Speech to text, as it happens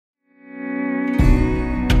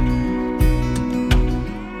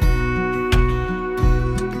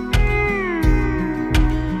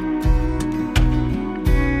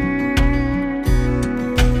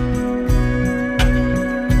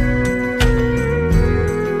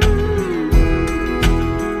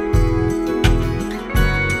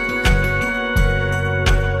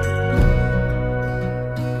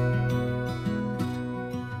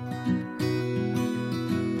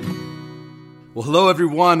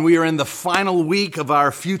everyone. We are in the final week of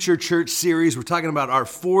our Future Church series. We're talking about our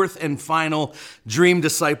fourth and final Dream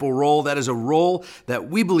Disciple role. That is a role that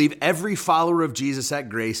we believe every follower of Jesus at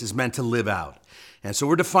Grace is meant to live out. And so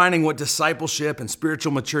we're defining what discipleship and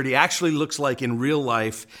spiritual maturity actually looks like in real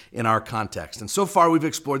life in our context. And so far we've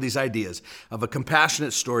explored these ideas of a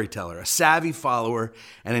compassionate storyteller, a savvy follower,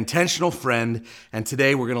 an intentional friend, and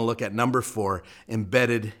today we're going to look at number 4,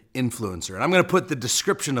 embedded influencer. And I'm going to put the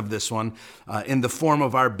description of this one in the form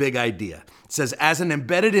of our big idea. It says, as an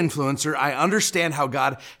embedded influencer, I understand how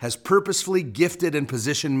God has purposefully gifted and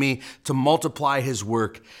positioned me to multiply his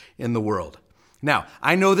work in the world. Now,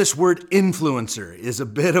 I know this word influencer is a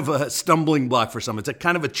bit of a stumbling block for some. It's a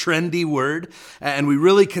kind of a trendy word, and we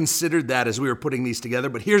really considered that as we were putting these together.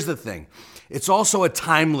 But here's the thing. It's also a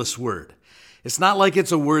timeless word. It's not like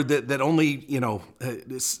it's a word that only,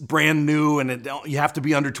 is brand new and you have to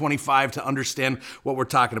be under 25 to understand what we're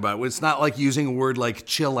talking about. It's not like using a word like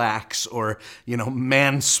chillax or,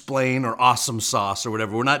 mansplain or awesome sauce or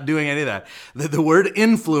whatever. We're not doing any of that. The word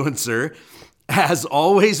influencer has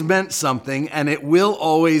always meant something, and it will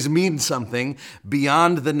always mean something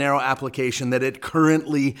beyond the narrow application that it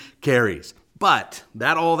currently carries. But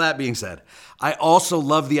all that being said, I also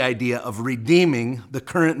love the idea of redeeming the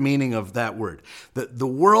current meaning of that word. The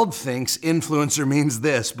world thinks influencer means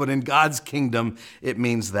this, but in God's kingdom, it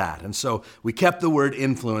means that. And so we kept the word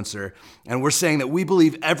influencer, and we're saying that we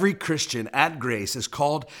believe every Christian at Grace is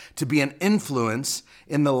called to be an influence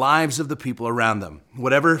in the lives of the people around them.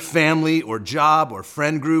 Whatever family or job or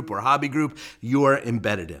friend group or hobby group you are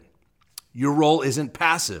embedded in. Your role isn't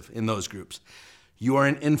passive in those groups. You are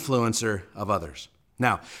an influencer of others.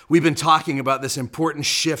 Now, we've been talking about this important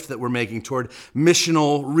shift that we're making toward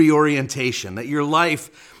missional reorientation, that your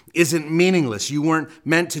life isn't meaningless. You weren't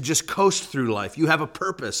meant to just coast through life. You have a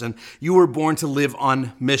purpose, and you were born to live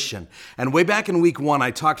on mission. And way back in week 1,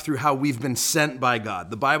 I talked through how we've been sent by God.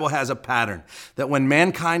 The Bible has a pattern that when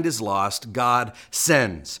mankind is lost, God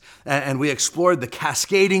sends. And we explored the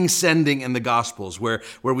cascading sending in the Gospels, where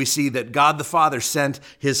we see that God the Father sent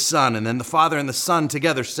his Son, and then the Father and the Son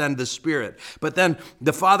together send the Spirit. But then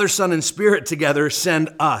the Father, Son, and Spirit together send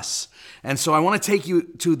us. And so I want to take you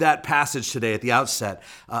to that passage today at the outset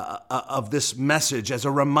of this message as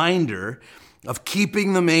a reminder of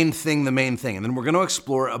keeping the main thing. And then we're going to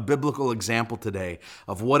explore a biblical example today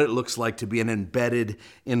of what it looks like to be an embedded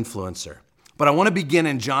influencer. But I want to begin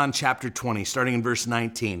in John chapter 20, starting in verse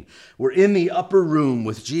 19. We're in the upper room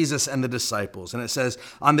with Jesus and the disciples. And it says,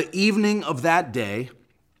 on the evening of that day,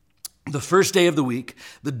 the first day of the week,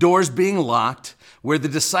 the doors being locked, where the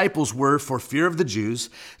disciples were for fear of the Jews,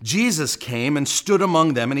 Jesus came and stood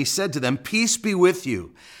among them, and he said to them, "Peace be with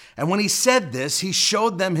you." And when he said this, he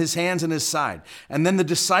showed them his hands and his side. And then the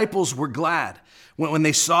disciples were glad when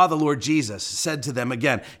they saw the Lord Jesus, said to them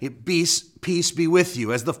again, "Peace be with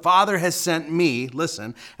you. As the Father has sent me,"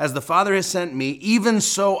 listen, "as the Father has sent me, even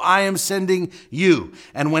so I am sending you."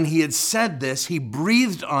 And when he had said this, he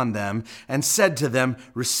breathed on them and said to them,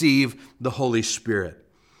 "Receive the Holy Spirit."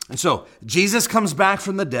 And so Jesus comes back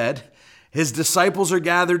from the dead. His disciples are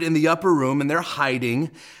gathered in the upper room and they're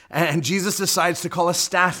hiding. And Jesus decides to call a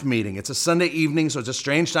staff meeting. It's a Sunday evening, so it's a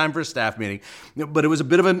strange time for a staff meeting. But it was a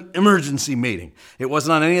bit of an emergency meeting. It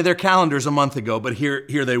wasn't on any of their calendars a month ago, but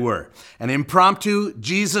here they were. An impromptu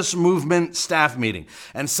Jesus movement staff meeting.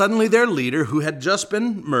 And suddenly their leader, who had just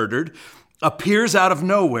been murdered, appears out of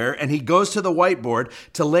nowhere, and he goes to the whiteboard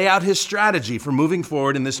to lay out his strategy for moving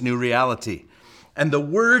forward in this new reality. And the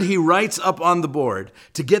word he writes up on the board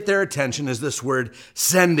to get their attention is this word,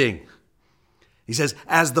 sending. He says,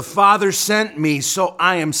 as the Father sent me, so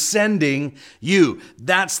I am sending you.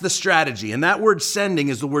 That's the strategy. And that word sending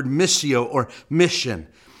is the word missio or mission.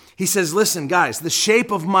 He says, listen, guys, the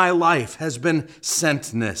shape of my life has been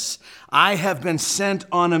sentness. I have been sent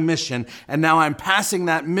on a mission, and now I'm passing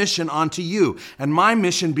that mission on to you. And my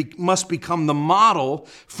mission must become the model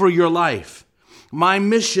for your life. My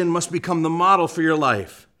mission must become the model for your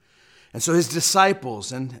life. And so his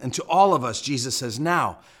disciples and to all of us, Jesus says,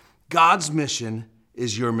 now, God's mission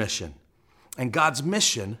is your mission. And God's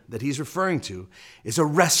mission that he's referring to is a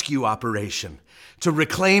rescue operation to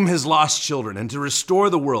reclaim his lost children and to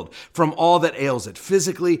restore the world from all that ails it,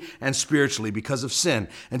 physically and spiritually because of sin.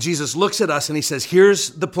 And Jesus looks at us and he says,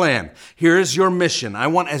 here's the plan. Here's your mission. I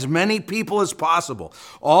want as many people as possible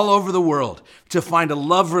all over the world to find a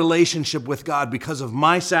love relationship with God because of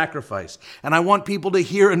my sacrifice. And I want people to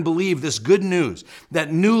hear and believe this good news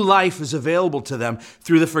that new life is available to them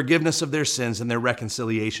through the forgiveness of their sins and their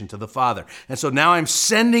reconciliation to the Father. And so now I'm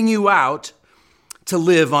sending you out to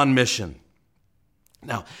live on mission.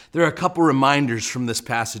 Now, there are a couple reminders from this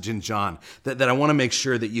passage in John that I want to make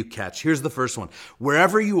sure that you catch. Here's the first one.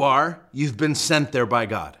 Wherever you are, you've been sent there by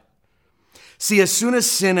God. See, as soon as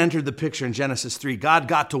sin entered the picture in Genesis 3, God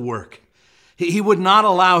got to work. He would not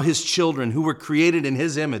allow his children who were created in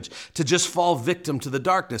his image to just fall victim to the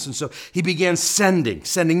darkness. And so he began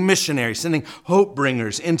sending missionaries, sending hope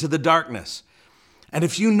bringers into the darkness. And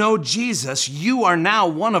if you know Jesus, you are now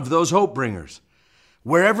one of those hope bringers.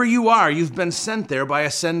 Wherever you are, you've been sent there by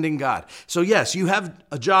a sending God. So yes, you have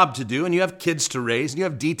a job to do and you have kids to raise and you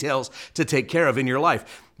have details to take care of in your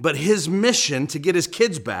life. But his mission to get his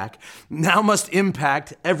kids back now must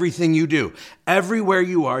impact everything you do. Everywhere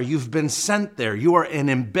you are, you've been sent there. You are an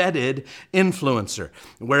embedded influencer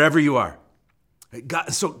wherever you are.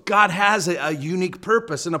 God has a unique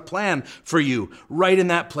purpose and a plan for you right in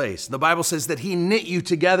that place. The Bible says that he knit you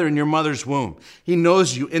together in your mother's womb. He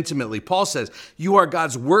knows you intimately. Paul says you are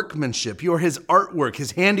God's workmanship. You are his artwork,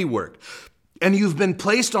 his handiwork. And you've been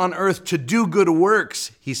placed on earth to do good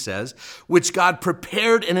works, he says, which God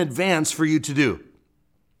prepared in advance for you to do.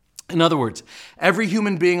 In other words, every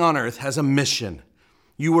human being on earth has a mission.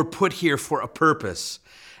 You were put here for a purpose.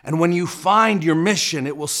 And when you find your mission,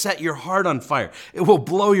 it will set your heart on fire. It will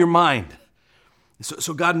blow your mind.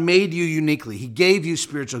 So God made you uniquely. He gave you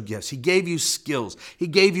spiritual gifts. He gave you skills. He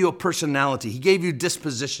gave you a personality. He gave you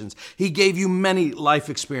dispositions. He gave you many life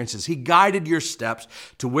experiences. He guided your steps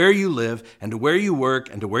to where you live and to where you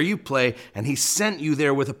work and to where you play. And he sent you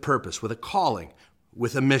there with a purpose, with a calling,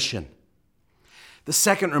 with a mission. The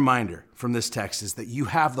second reminder from this text is that you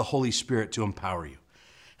have the Holy Spirit to empower you.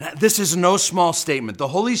 This is no small statement. The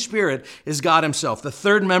Holy Spirit is God himself, the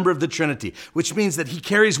third member of the Trinity, which means that he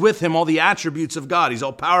carries with him all the attributes of God. He's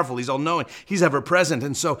all powerful. He's all knowing. He's ever present.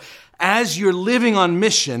 And so as you're living on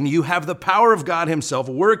mission, you have the power of God himself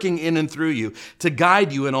working in and through you to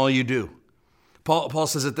guide you in all you do. Paul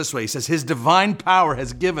says it this way. He says, his divine power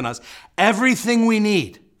has given us everything we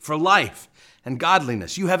need for life and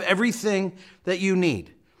godliness. You have everything that you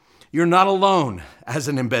need. You're not alone as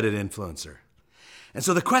an embedded influencer. And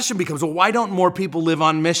so the question becomes, well, why don't more people live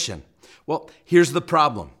on mission? Well, here's the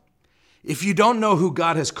problem. If you don't know who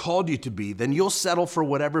God has called you to be, then you'll settle for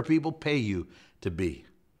whatever people pay you to be.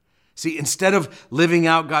 See, instead of living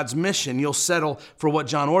out God's mission, you'll settle for what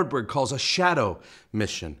John Ortberg calls a shadow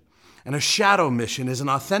mission. And a shadow mission is an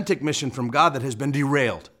authentic mission from God that has been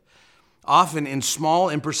derailed, often in small,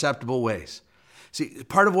 imperceptible ways. See,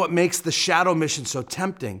 part of what makes the shadow mission so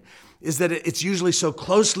tempting is that it's usually so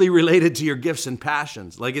closely related to your gifts and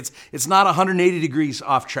passions. Like it's not 180 degrees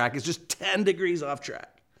off track, it's just 10 degrees off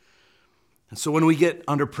track. And so when we get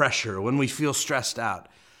under pressure, when we feel stressed out,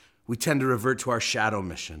 we tend to revert to our shadow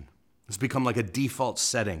mission. It's become like a default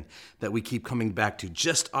setting that we keep coming back to,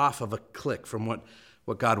 just off of a click from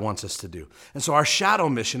what God wants us to do. And so our shadow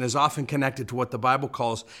mission is often connected to what the Bible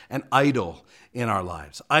calls an idol in our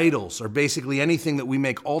lives. Idols are basically anything that we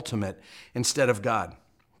make ultimate instead of God.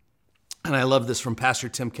 And I love this from Pastor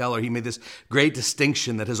Tim Keller. He made this great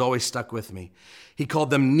distinction that has always stuck with me. He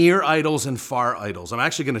called them near idols and far idols. I'm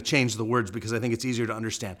actually going to change the words because I think it's easier to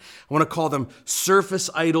understand. I want to call them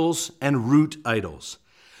surface idols and root idols.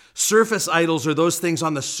 Surface idols are those things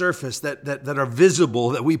on the surface that are visible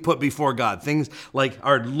that we put before God. Things like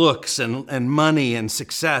our looks and money and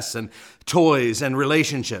success and toys and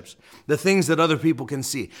relationships. The things that other people can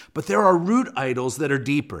see. But there are root idols that are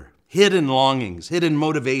deeper. Hidden longings, hidden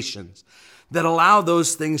motivations that allow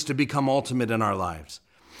those things to become ultimate in our lives.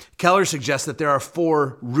 Keller suggests that there are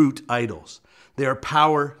 4 root idols. They are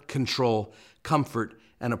power, control, comfort,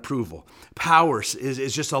 and approval. Power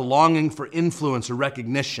is just a longing for influence or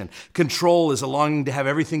recognition. Control is a longing to have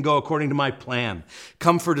everything go according to my plan.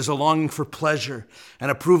 Comfort is a longing for pleasure, and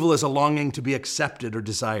approval is a longing to be accepted or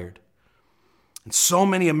desired. And so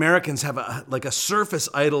many Americans have a surface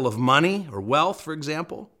idol of money or wealth, for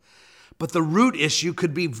example. But the root issue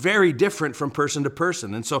could be very different from person to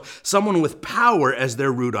person. And so someone with power as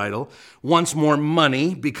their root idol wants more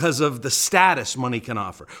money because of the status money can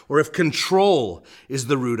offer. Or if control is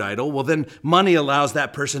the root idol, well, then money allows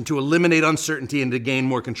that person to eliminate uncertainty and to gain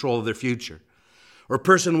more control of their future. Or a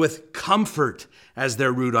person with comfort as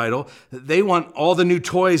their root idol, they want all the new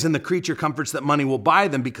toys and the creature comforts that money will buy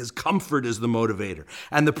them because comfort is the motivator.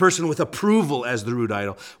 And the person with approval as the root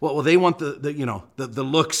idol, well, they want the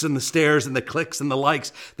looks and the stares and the clicks and the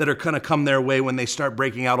likes that are going to come their way when they start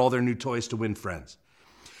breaking out all their new toys to win friends.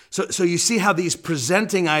 So you see how these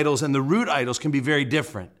presenting idols and the root idols can be very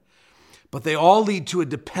different, but they all lead to a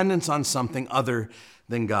dependence on something other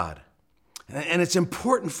than God. And it's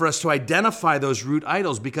important for us to identify those root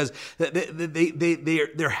idols because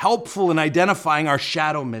they're helpful in identifying our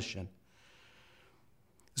shadow mission.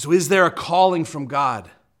 So is there a calling from God,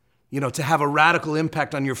 to have a radical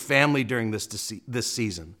impact on your family during this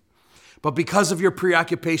season? But because of your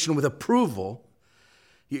preoccupation with approval,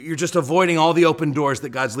 you're just avoiding all the open doors that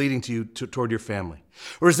God's leading to you toward your family.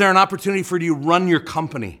 Or is there an opportunity for you to run your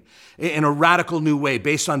company in a radical new way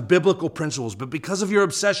based on biblical principles, but because of your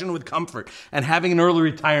obsession with comfort and having an early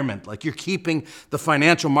retirement, like you're keeping the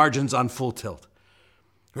financial margins on full tilt?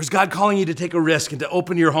 Or is God calling you to take a risk and to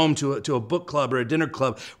open your home to a book club or a dinner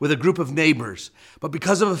club with a group of neighbors? But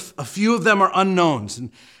because of a few of them are unknowns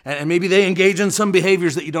and maybe they engage in some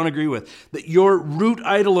behaviors that you don't agree with, that your root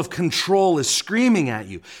idol of control is screaming at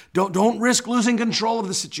you. Don't risk losing control of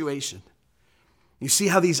the situation. You see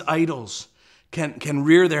how these idols can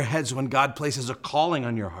rear their heads when God places a calling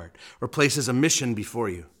on your heart or places a mission before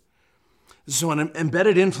you. So an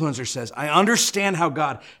embedded influencer says, I understand how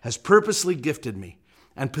God has purposely gifted me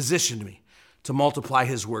and positioned me to multiply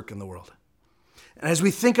his work in the world. And as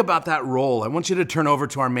we think about that role, I want you to turn over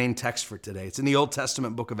to our main text for today. It's in the Old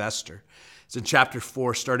Testament book of Esther. It's in chapter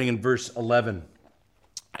 4, starting in verse 11.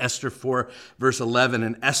 Esther 4, verse 11,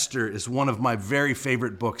 and Esther is one of my very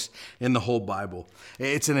favorite books in the whole Bible.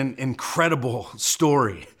 It's an incredible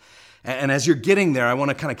story. And as you're getting there, I want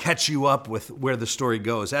to kind of catch you up with where the story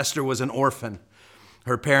goes. Esther was an orphan.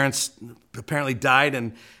 Her parents apparently died,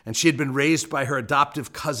 and she had been raised by her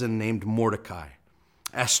adoptive cousin named Mordecai.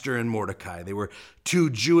 Esther and Mordecai. They were two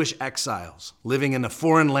Jewish exiles living in the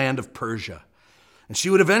foreign land of Persia. And she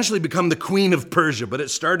would eventually become the queen of Persia, but it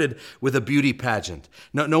started with a beauty pageant.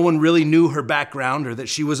 No one really knew her background or that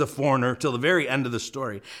she was a foreigner till the very end of the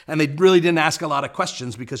story. And they really didn't ask a lot of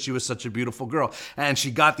questions because she was such a beautiful girl. And she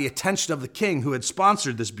got the attention of the king who had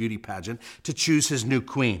sponsored this beauty pageant to choose his new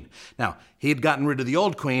queen. Now, he had gotten rid of the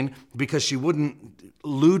old queen because she wouldn't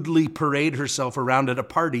lewdly parade herself around at a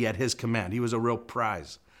party at his command. He was a real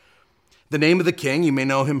prize. The name of the king, you may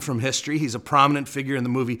know him from history. He's a prominent figure in the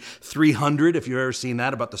movie 300, if you've ever seen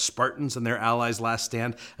that, about the Spartans and their allies' last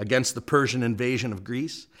stand against the Persian invasion of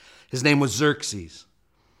Greece. His name was Xerxes.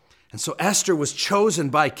 And so Esther was chosen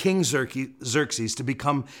by King Xerxes to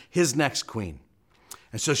become his next queen.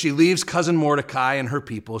 And so she leaves cousin Mordecai and her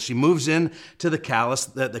people. She moves in to the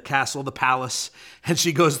castle, the palace, and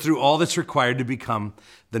she goes through all that's required to become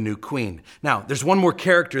the new queen. Now, there's one more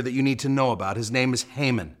character that you need to know about. His name is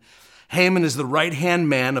Haman. Haman is the right-hand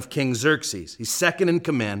man of King Xerxes. He's second in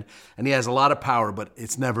command, and he has a lot of power, but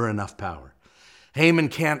it's never enough power. Haman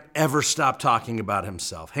can't ever stop talking about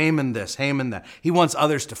himself. Haman this, Haman that. He wants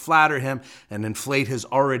others to flatter him and inflate his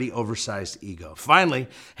already oversized ego. Finally,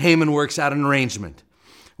 Haman works out an arrangement.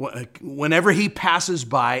 Whenever he passes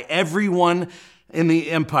by, everyone in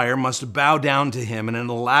the empire must bow down to him in an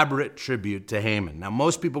elaborate tribute to Haman. Now,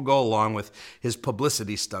 most people go along with his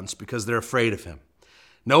publicity stunts because they're afraid of him.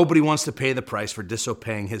 Nobody wants to pay the price for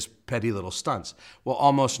disobeying his petty little stunts. Well,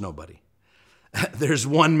 almost nobody. There's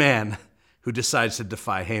one man who decides to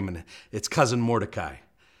defy Haman. It's cousin Mordecai.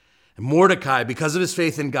 And Mordecai, because of his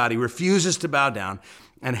faith in God, he refuses to bow down,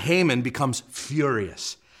 and Haman becomes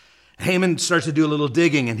furious. Haman starts to do a little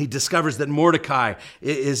digging, and he discovers that Mordecai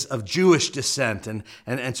is of Jewish descent.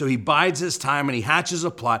 And so he bides his time, and he hatches a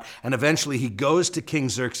plot, and eventually he goes to King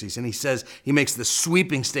Xerxes, and he makes this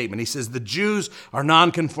sweeping statement. He says, the Jews are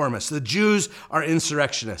nonconformists. The Jews are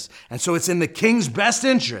insurrectionists. And so it's in the king's best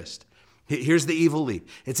interest. Here's the evil lead.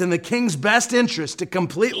 It's in the king's best interest to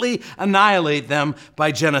completely annihilate them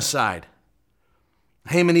by genocide.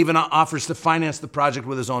 Haman even offers to finance the project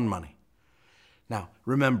with his own money. Now,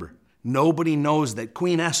 remember, nobody knows that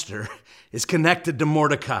Queen Esther is connected to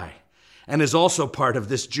Mordecai and is also part of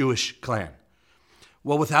this Jewish clan.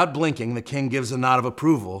 Well, without blinking, the king gives a nod of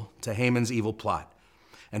approval to Haman's evil plot.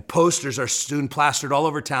 And posters are soon plastered all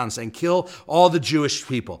over town saying, kill all the Jewish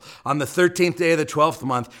people. On the 13th day of the 12th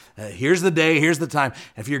month, here's the day, here's the time.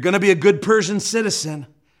 If you're going to be a good Persian citizen,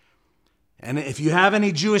 and if you have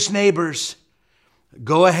any Jewish neighbors,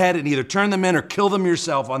 go ahead and either turn them in or kill them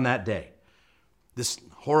yourself on that day. This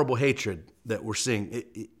horrible hatred that we're seeing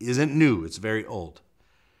it isn't new. It's very old.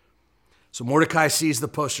 So Mordecai sees the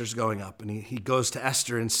posters going up, and he goes to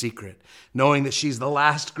Esther in secret, knowing that she's the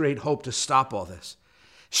last great hope to stop all this.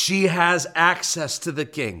 She has access to the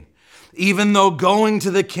king, even though going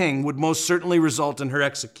to the king would most certainly result in her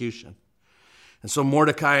execution. And so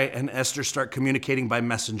Mordecai and Esther start communicating by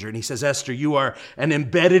messenger, and he says, Esther, you are an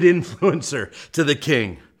embedded influencer to the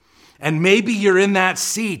king. And maybe you're in that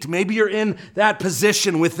seat. Maybe you're in that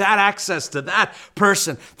position with that access to that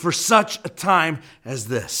person for such a time as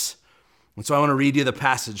this. And so I want to read you the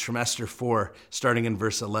passage from Esther 4, starting in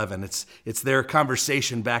verse 11. It's their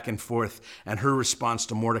conversation back and forth and her response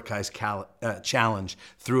to Mordecai's challenge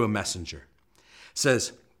through a messenger. It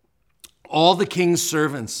says, All the king's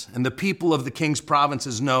servants and the people of the king's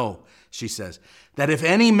provinces know, she says, that if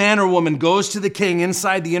any man or woman goes to the king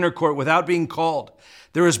inside the inner court without being called,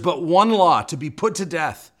 there is but one law, to be put to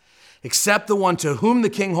death, except the one to whom the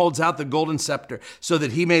king holds out the golden scepter, so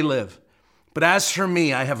that he may live. But as for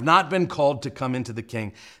me, I have not been called to come into the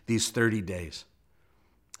king these 30 days.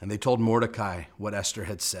 And they told Mordecai what Esther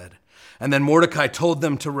had said. And then Mordecai told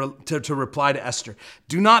them to reply to Esther,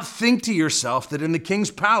 "Do not think to yourself that in the king's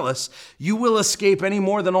palace you will escape any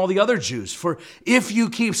more than all the other Jews. For if you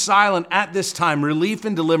keep silent at this time, relief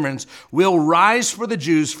and deliverance will rise for the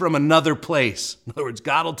Jews from another place." In other words,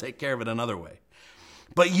 God will take care of it another way.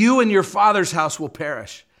 "But you and your father's house will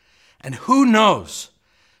perish. And who knows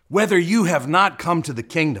whether you have not come to the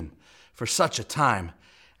kingdom for such a time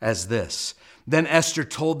as this?" Then Esther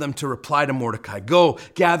told them to reply to Mordecai, "Go,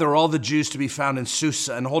 gather all the Jews to be found in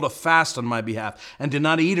Susa and hold a fast on my behalf, and do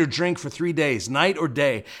not eat or drink for 3 days, night or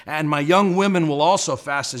day. And my young women will also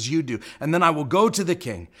fast as you do. And then I will go to the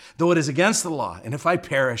king, though it is against the law. And if I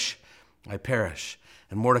perish, I perish."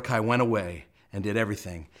 And Mordecai went away and did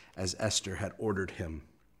everything as Esther had ordered him.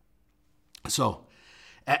 So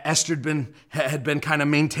Esther had been kind of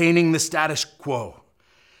maintaining the status quo.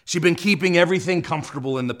 She'd been keeping everything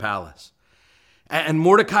comfortable in the palace. And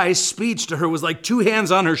Mordecai's speech to her was like 2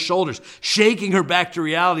 hands on her shoulders, shaking her back to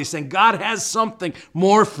reality, saying, God has something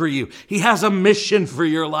more for you. He has a mission for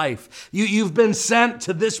your life. You've been sent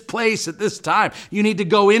to this place at this time. You need to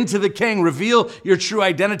go into the king, reveal your true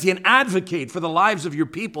identity, and advocate for the lives of your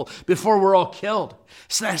people before we're all killed.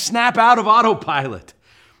 Snap out of autopilot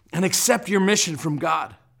and accept your mission from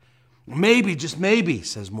God. Maybe, just maybe,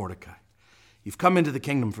 says Mordecai, you've come into the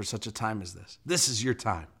kingdom for such a time as this. This is your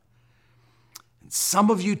time. Some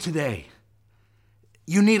of you today,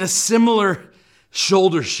 you need a similar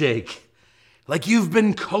shoulder shake. Like you've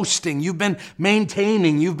been coasting, you've been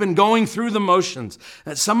maintaining, you've been going through the motions.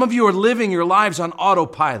 And some of you are living your lives on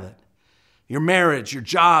autopilot. Your marriage, your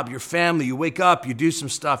job, your family, you wake up, you do some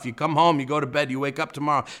stuff, you come home, you go to bed, you wake up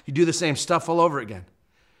tomorrow, you do the same stuff all over again.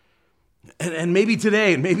 And maybe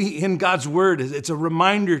today, and maybe in God's word, it's a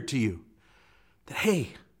reminder to you that, hey,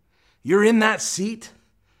 you're in that seat.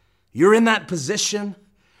 You're in that position,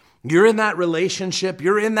 you're in that relationship,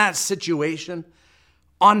 you're in that situation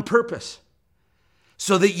on purpose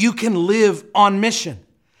so that you can live on mission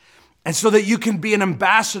and so that you can be an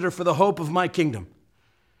ambassador for the hope of my kingdom.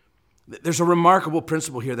 There's a remarkable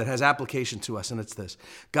principle here that has application to us, and it's this.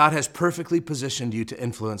 God has perfectly positioned you to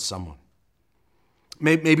influence someone.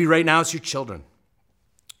 Maybe right now it's your children.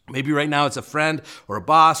 Maybe right now it's a friend or a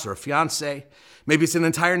boss or a fiance. Maybe it's an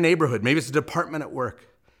entire neighborhood. Maybe it's a department at work.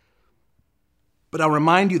 But I'll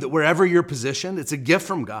remind you that wherever you're positioned, it's a gift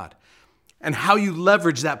from God. And how you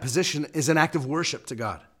leverage that position is an act of worship to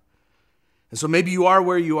God. And so maybe you are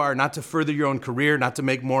where you are, not to further your own career, not to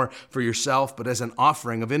make more for yourself, but as an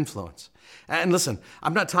offering of influence. And listen,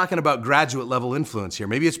 I'm not talking about graduate level influence here.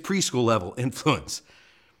 Maybe it's preschool level influence.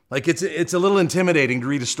 Like it's a little intimidating to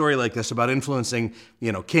read a story like this about influencing,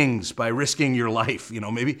 kings by risking your life.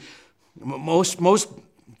 Maybe most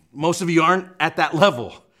of you aren't at that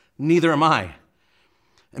level. Neither am I.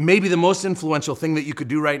 And maybe the most influential thing that you could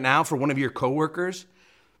do right now for one of your coworkers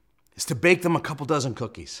is to bake them a couple dozen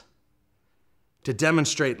cookies to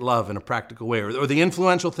demonstrate love in a practical way. Or the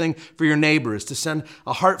influential thing for your neighbor is to send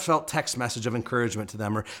a heartfelt text message of encouragement to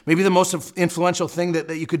them. Or maybe the most influential thing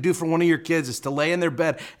that you could do for one of your kids is to lay in their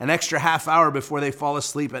bed an extra half hour before they fall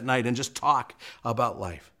asleep at night and just talk about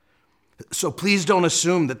life. So please don't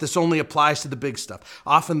assume that this only applies to the big stuff.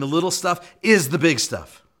 Often the little stuff is the big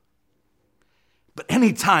stuff. But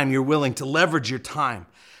anytime you're willing to leverage your time,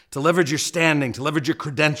 to leverage your standing, to leverage your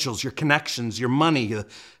credentials, your connections, your money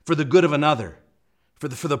for the good of another, for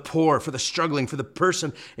the poor, for the struggling, for the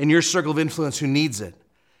person in your circle of influence who needs it,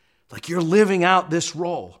 like you're living out this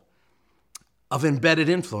role of embedded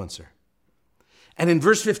influencer. And in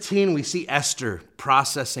verse 15, we see Esther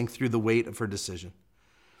processing through the weight of her decision.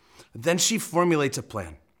 Then she formulates a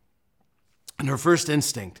plan. And her first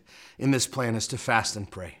instinct in this plan is to fast and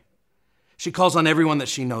pray. She calls on everyone that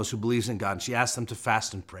she knows who believes in God, and she asks them to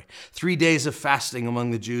fast and pray. 3 days of fasting among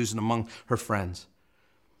the Jews and among her friends.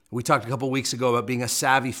 We talked a couple weeks ago about being a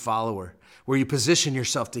savvy follower, where you position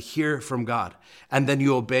yourself to hear from God, and then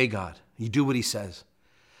you obey God. You do what he says.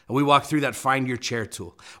 And we walked through that find your chair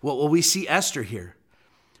tool. Well, we see Esther here.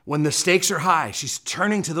 When the stakes are high, she's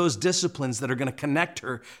turning to those disciplines that are going to connect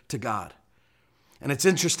her to God. And it's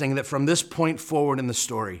interesting that from this point forward in the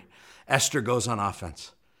story, Esther goes on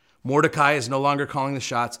offense. Mordecai is no longer calling the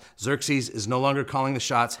shots. Xerxes is no longer calling the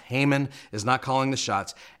shots. Haman is not calling the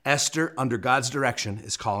shots. Esther, under God's direction,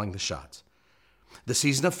 is calling the shots. The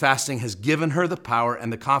season of fasting has given her the power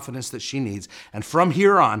and the confidence that she needs. And from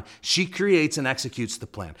here on, she creates and executes the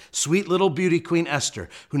plan. Sweet little beauty queen Esther,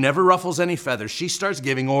 who never ruffles any feathers, she starts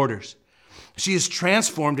giving orders. She is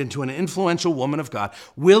transformed into an influential woman of God,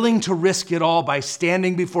 willing to risk it all by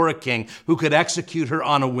standing before a king who could execute her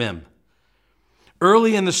on a whim.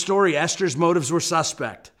 Early in the story, Esther's motives were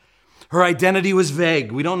suspect. Her identity was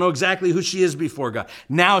vague. We don't know exactly who she is before God.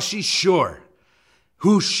 Now she's sure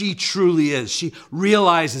who she truly is. She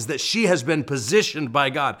realizes that she has been positioned by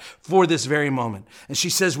God for this very moment. And she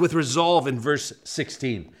says with resolve in verse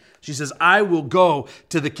 16, she says, I will go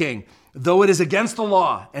to the king, though it is against the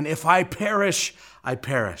law, and if I perish, I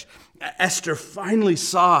perish. Esther finally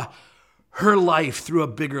saw her life through a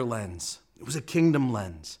bigger lens. It was a kingdom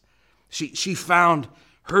lens. She found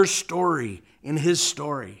her story in his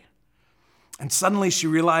story. And suddenly she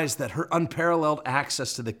realized that her unparalleled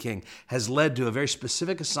access to the king has led to a very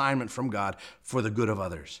specific assignment from God for the good of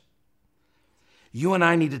others. You and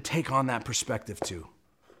I need to take on that perspective too.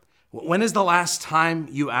 When is the last time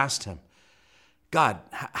you asked him, God,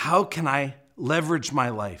 how can I leverage my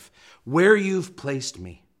life where you've placed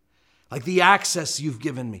me? Like the access you've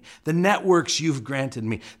given me, the networks you've granted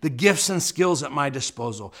me, the gifts and skills at my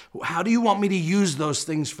disposal. How do you want me to use those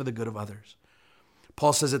things for the good of others?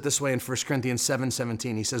 Paul says it this way in 1 Corinthians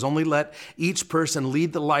 7:17. He says, only let each person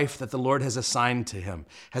lead the life that the Lord has assigned to him,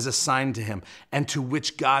 and to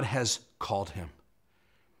which God has called him.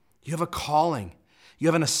 You have a calling. You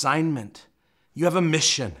have an assignment. You have a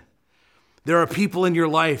mission. There are people in your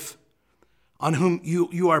life on whom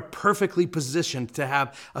you are perfectly positioned to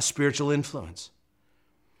have a spiritual influence.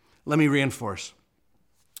 Let me reinforce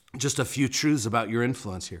just a few truths about your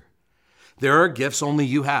influence here. There are gifts only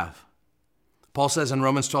you have. Paul says in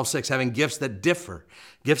Romans 12:6, having gifts that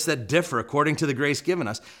differ according to the grace given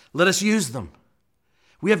us, let us use them.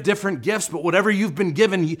 We have different gifts, but whatever you've been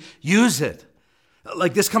given, use it.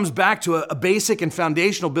 Like this comes back to a basic and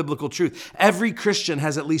foundational biblical truth. Every Christian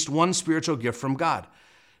has at least one spiritual gift from God.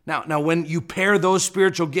 Now, when you pair those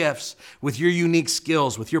spiritual gifts with your unique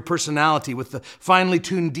skills, with your personality, with the finely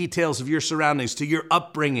tuned details of your surroundings, to your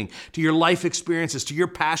upbringing, to your life experiences, to your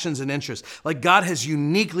passions and interests, like God has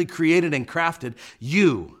uniquely created and crafted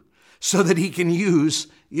you so that he can use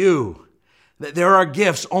you. There are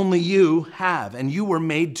gifts only you have, and you were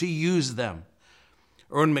made to use them.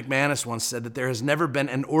 Erwin McManus once said that there has never been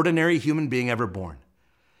an ordinary human being ever born,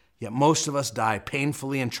 yet most of us die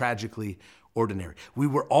painfully and tragically ordinary. We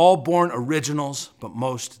were all born originals, but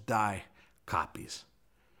most die copies.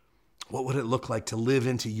 What would it look like to live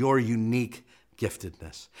into your unique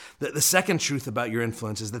giftedness? The second truth about your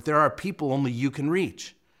influence is that there are people only you can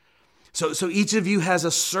reach. So each of you has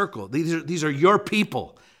a circle. These are your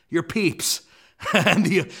people, your peeps.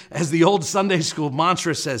 And as the old Sunday school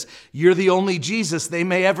mantra says, you're the only Jesus they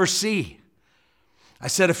may ever see. I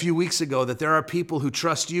said a few weeks ago that there are people who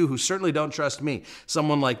trust you who certainly don't trust me,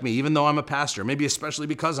 someone like me, even though I'm a pastor, maybe especially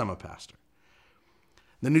because I'm a pastor.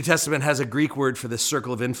 The New Testament has a Greek word for this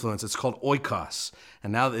circle of influence. It's called oikos,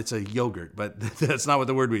 and now it's a yogurt, but that's not what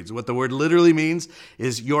the word means. What the word literally means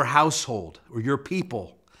is your household or your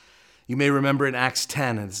people. You may remember in Acts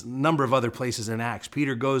 10, and a number of other places in Acts,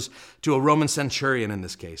 Peter goes to a Roman centurion in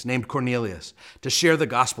this case, named Cornelius, to share the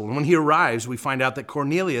gospel. And when he arrives, we find out that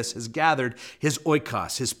Cornelius has gathered his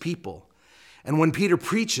oikos, his people. And when Peter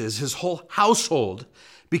preaches, his whole household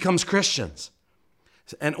becomes Christians.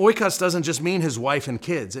 And oikos doesn't just mean his wife and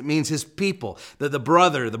kids. It means his people, the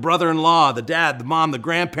brother, the brother-in-law, the dad, the mom, the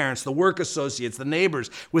grandparents, the work associates, the neighbors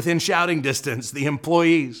within shouting distance, the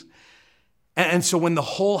employees. And so when the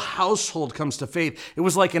whole household comes to faith, it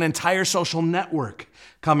was like an entire social network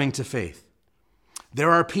coming to faith.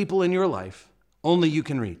 There are people in your life only you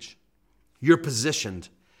can reach. You're positioned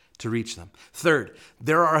to reach them. Third,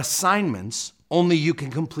 there are assignments only you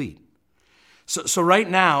can complete. So right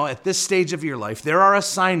now, at this stage of your life, there are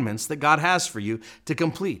assignments that God has for you to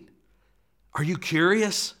complete. Are you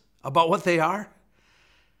curious about what they are?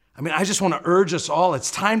 I mean, I just want to urge us all,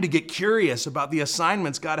 it's time to get curious about the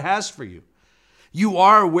assignments God has for you. You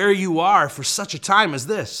are where you are for such a time as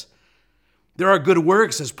this. There are good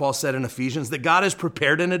works, as Paul said in Ephesians, that God has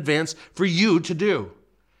prepared in advance for you to do.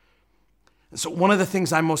 And so one of the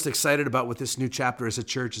things I'm most excited about with this new chapter as a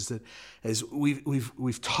church is that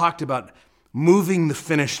we've talked about moving the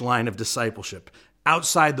finish line of discipleship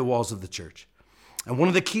outside the walls of the church. And one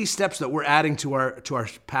of the key steps that we're adding to our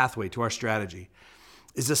pathway, to our strategy,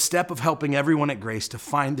 is a step of helping everyone at Grace to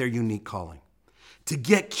find their unique calling, to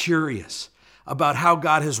get curious about how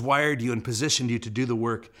God has wired you and positioned you to do the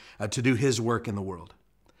work, to do his work in the world.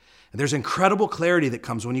 And there's incredible clarity that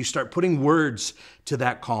comes when you start putting words to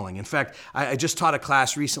that calling. In fact, I just taught a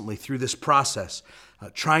class recently through this process,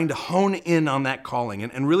 trying to hone in on that calling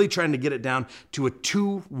and really trying to get it down to a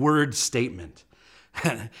 2-word statement.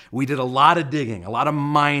 We did a lot of digging, a lot of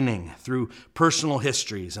mining through personal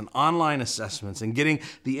histories and online assessments and getting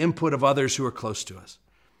the input of others who are close to us.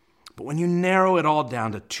 But when you narrow it all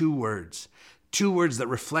down to 2 words that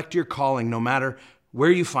reflect your calling no matter where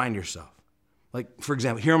you find yourself. Like, for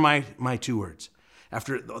example, here are my 2 words.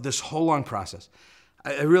 After this whole long process,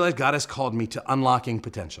 I realized God has called me to unlocking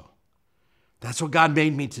potential. That's what God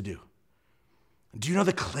made me to do. Do you know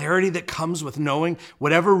the clarity that comes with knowing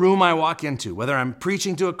whatever room I walk into, whether I'm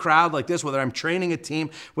preaching to a crowd like this, whether I'm training a team,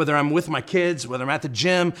 whether I'm with my kids, whether I'm at the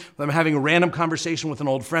gym, whether I'm having a random conversation with an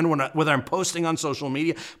old friend, whether I'm posting on social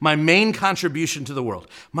media, my main contribution to the world,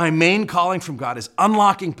 my main calling from God is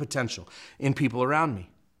unlocking potential in people around me.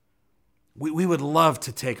 We would love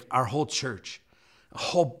to take our whole church, a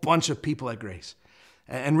whole bunch of people at Grace,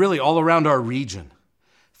 and really all around our region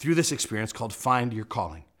through this experience called Find Your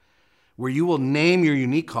Calling, where you will name your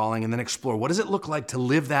unique calling and then explore what does it look like to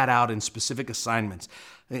live that out in specific assignments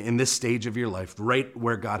in this stage of your life, right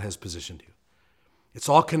where God has positioned you. It's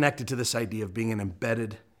all connected to this idea of being an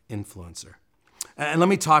embedded influencer. And let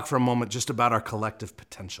me talk for a moment just about our collective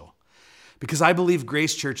potential, because I believe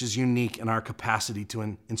Grace Church is unique in our capacity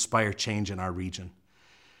to inspire change in our region.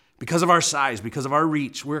 Because of our size, because of our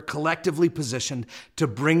reach, we're collectively positioned to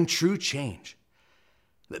bring true change.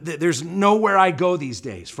 There's nowhere I go these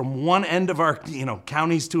days, from one end of our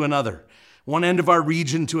counties to another, one end of our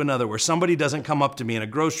region to another, where somebody doesn't come up to me in a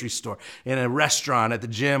grocery store, in a restaurant, at the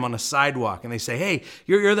gym, on a sidewalk, and they say, "Hey,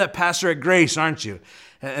 you're that pastor at Grace, aren't you?"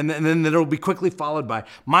 And then it'll be quickly followed by,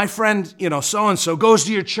 "My friend, so-and-so goes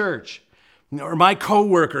to your church." Or my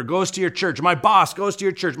coworker goes to your church. My boss goes to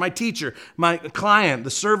your church. My teacher, my client,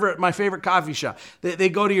 the server at my favorite coffee shop, they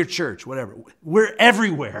go to your church, whatever. We're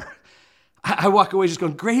everywhere. I walk away just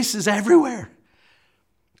going, Grace is everywhere.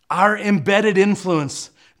 Our embedded influence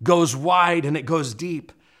goes wide and it goes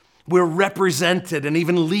deep. We're represented and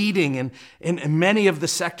even leading in many of the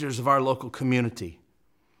sectors of our local community.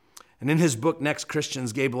 And in his book, Next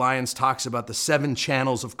Christians, Gabe Lyons talks about the 7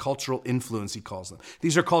 channels of cultural influence, he calls them.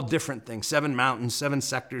 These are called different things, 7 mountains, 7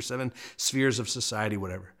 sectors, 7 spheres of society,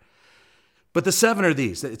 whatever. But the 7 are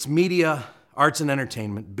these. It's media, arts and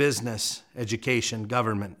entertainment, business, education,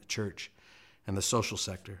 government, church, and the social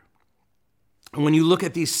sector. And when you look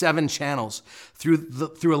at these 7 channels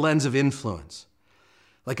through a lens of influence,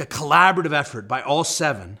 like a collaborative effort by all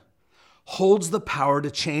 7 holds the power to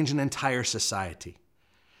change an entire society.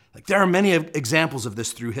 Like there are many examples of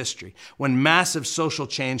this through history, when massive social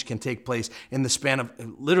change can take place in the span of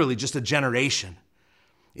literally just a generation.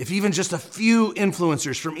 If even just a few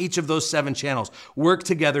influencers from each of those 7 channels work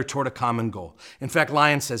together toward a common goal. In fact,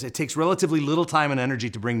 Lyons says it takes relatively little time and energy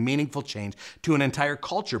to bring meaningful change to an entire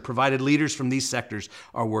culture, provided leaders from these sectors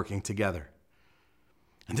are working together.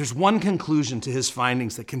 And there's one conclusion to his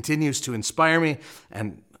findings that continues to inspire me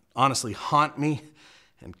and honestly haunt me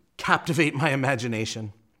and captivate my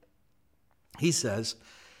imagination. He says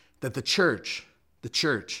that the church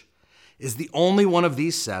is the only one of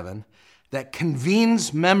these 7 that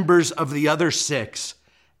convenes members of the other 6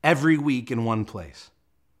 every week in one place.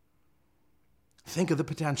 Think of the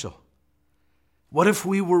potential. What if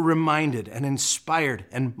we were reminded and inspired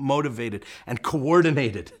and motivated and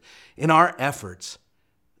coordinated in our efforts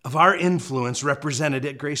of our influence represented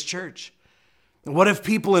at Grace Church? And what if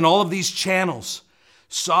people in all of these channels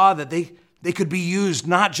saw that they could be used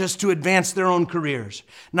not just to advance their own careers,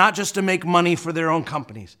 not just to make money for their own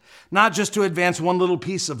companies, not just to advance one little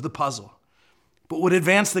piece of the puzzle, but would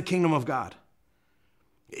advance the kingdom of God?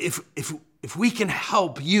 If we can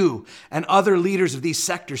help you and other leaders of these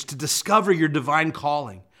sectors to discover your divine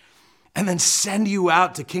calling and then send you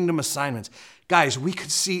out to kingdom assignments, guys, we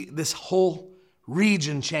could see this whole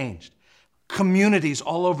region changed. Communities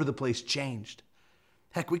all over the place changed.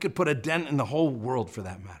 Heck, we could put a dent in the whole world for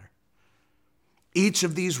that matter. Each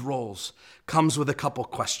of these roles comes with a couple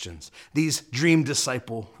questions, these dream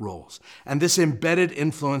disciple roles. And this embedded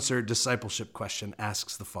influencer discipleship question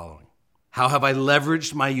asks the following: how have I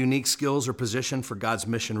leveraged my unique skills or position for God's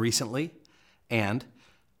mission recently? And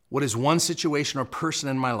what is one situation or person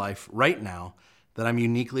in my life right now that I'm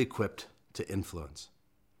uniquely equipped to influence?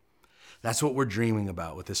 That's what we're dreaming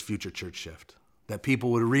about with this future church shift. That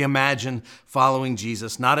people would reimagine following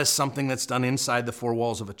Jesus not as something that's done inside the 4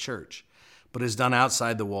 walls of a church, but is done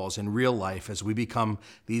outside the walls in real life as we become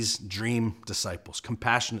these dream disciples,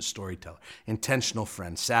 compassionate storyteller, intentional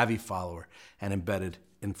friend, savvy follower, and embedded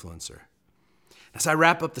influencer. As I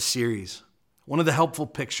wrap up the series, One of the helpful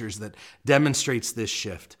pictures that demonstrates this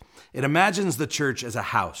shift, it imagines the church as a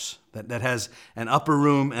house that has an upper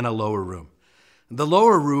room and a lower room. The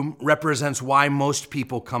lower room represents why most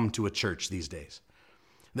people come to a church these days.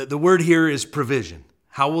 The word here is provision.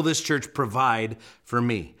 How will this church provide for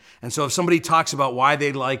me? And so if somebody talks about why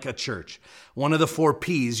they like a church, one of the 4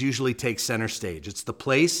 P's usually takes center stage. It's the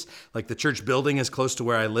place, like the church building is close to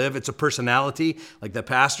where I live. It's a personality, like the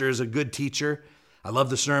pastor is a good teacher. I love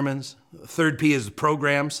the sermons. The 3rd P is the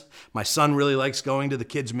programs. My son really likes going to the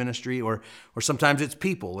kids' ministry, or sometimes it's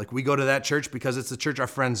people. Like we go to that church because it's the church our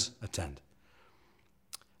friends attend.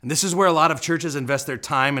 And this is where a lot of churches invest their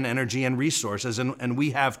time and energy and resources, and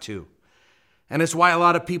we have too. And it's why a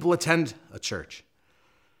lot of people attend a church.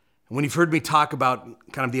 When you've heard me talk about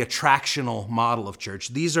kind of the attractional model of church,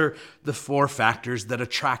 these are the 4 factors that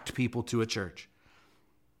attract people to a church.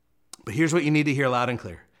 But here's what you need to hear loud and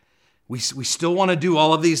clear. We still want to do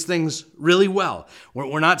all of these things really well.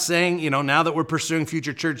 We're not saying, now that we're pursuing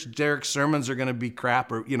Future Church, Derek's sermons are going to be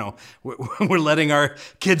crap, or, we're letting our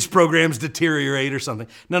kids' programs deteriorate or something.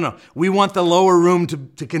 No. We want the lower room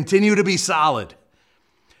to continue to be solid.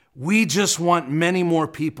 We just want many more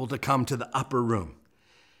people to come to the upper room.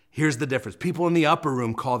 Here's the difference. People in the upper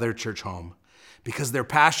room call their church home because they're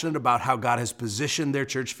passionate about how God has positioned their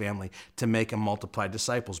church family to make and multiply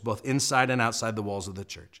disciples, both inside and outside the walls of the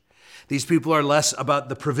church. These people are less about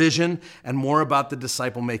the provision and more about the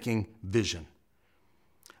disciple-making vision.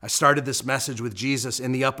 I started this message with Jesus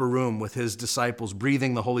in the upper room with his disciples,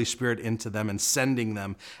 breathing the Holy Spirit into them and sending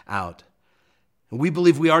them out. And we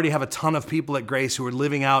believe we already have a ton of people at Grace who are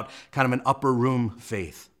living out kind of an upper room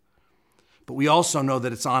faith. But we also know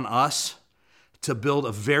that it's on us to build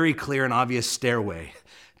a very clear and obvious stairway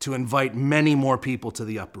to invite many more people to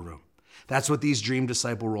the upper room. That's what these Dream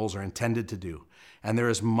Disciple roles are intended to do. And there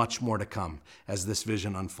is much more to come as this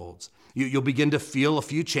vision unfolds. You'll begin to feel a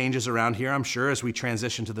few changes around here, I'm sure, as we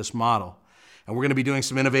transition to this model. And we're going to be doing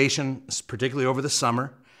some innovation, particularly over the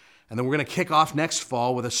summer. And then we're going to kick off next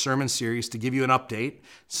fall with a sermon series to give you an update,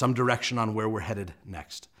 some direction on where we're headed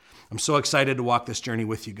next. I'm so excited to walk this journey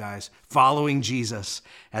with you guys, following Jesus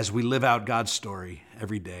as we live out God's story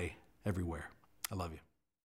every day, everywhere. I love you.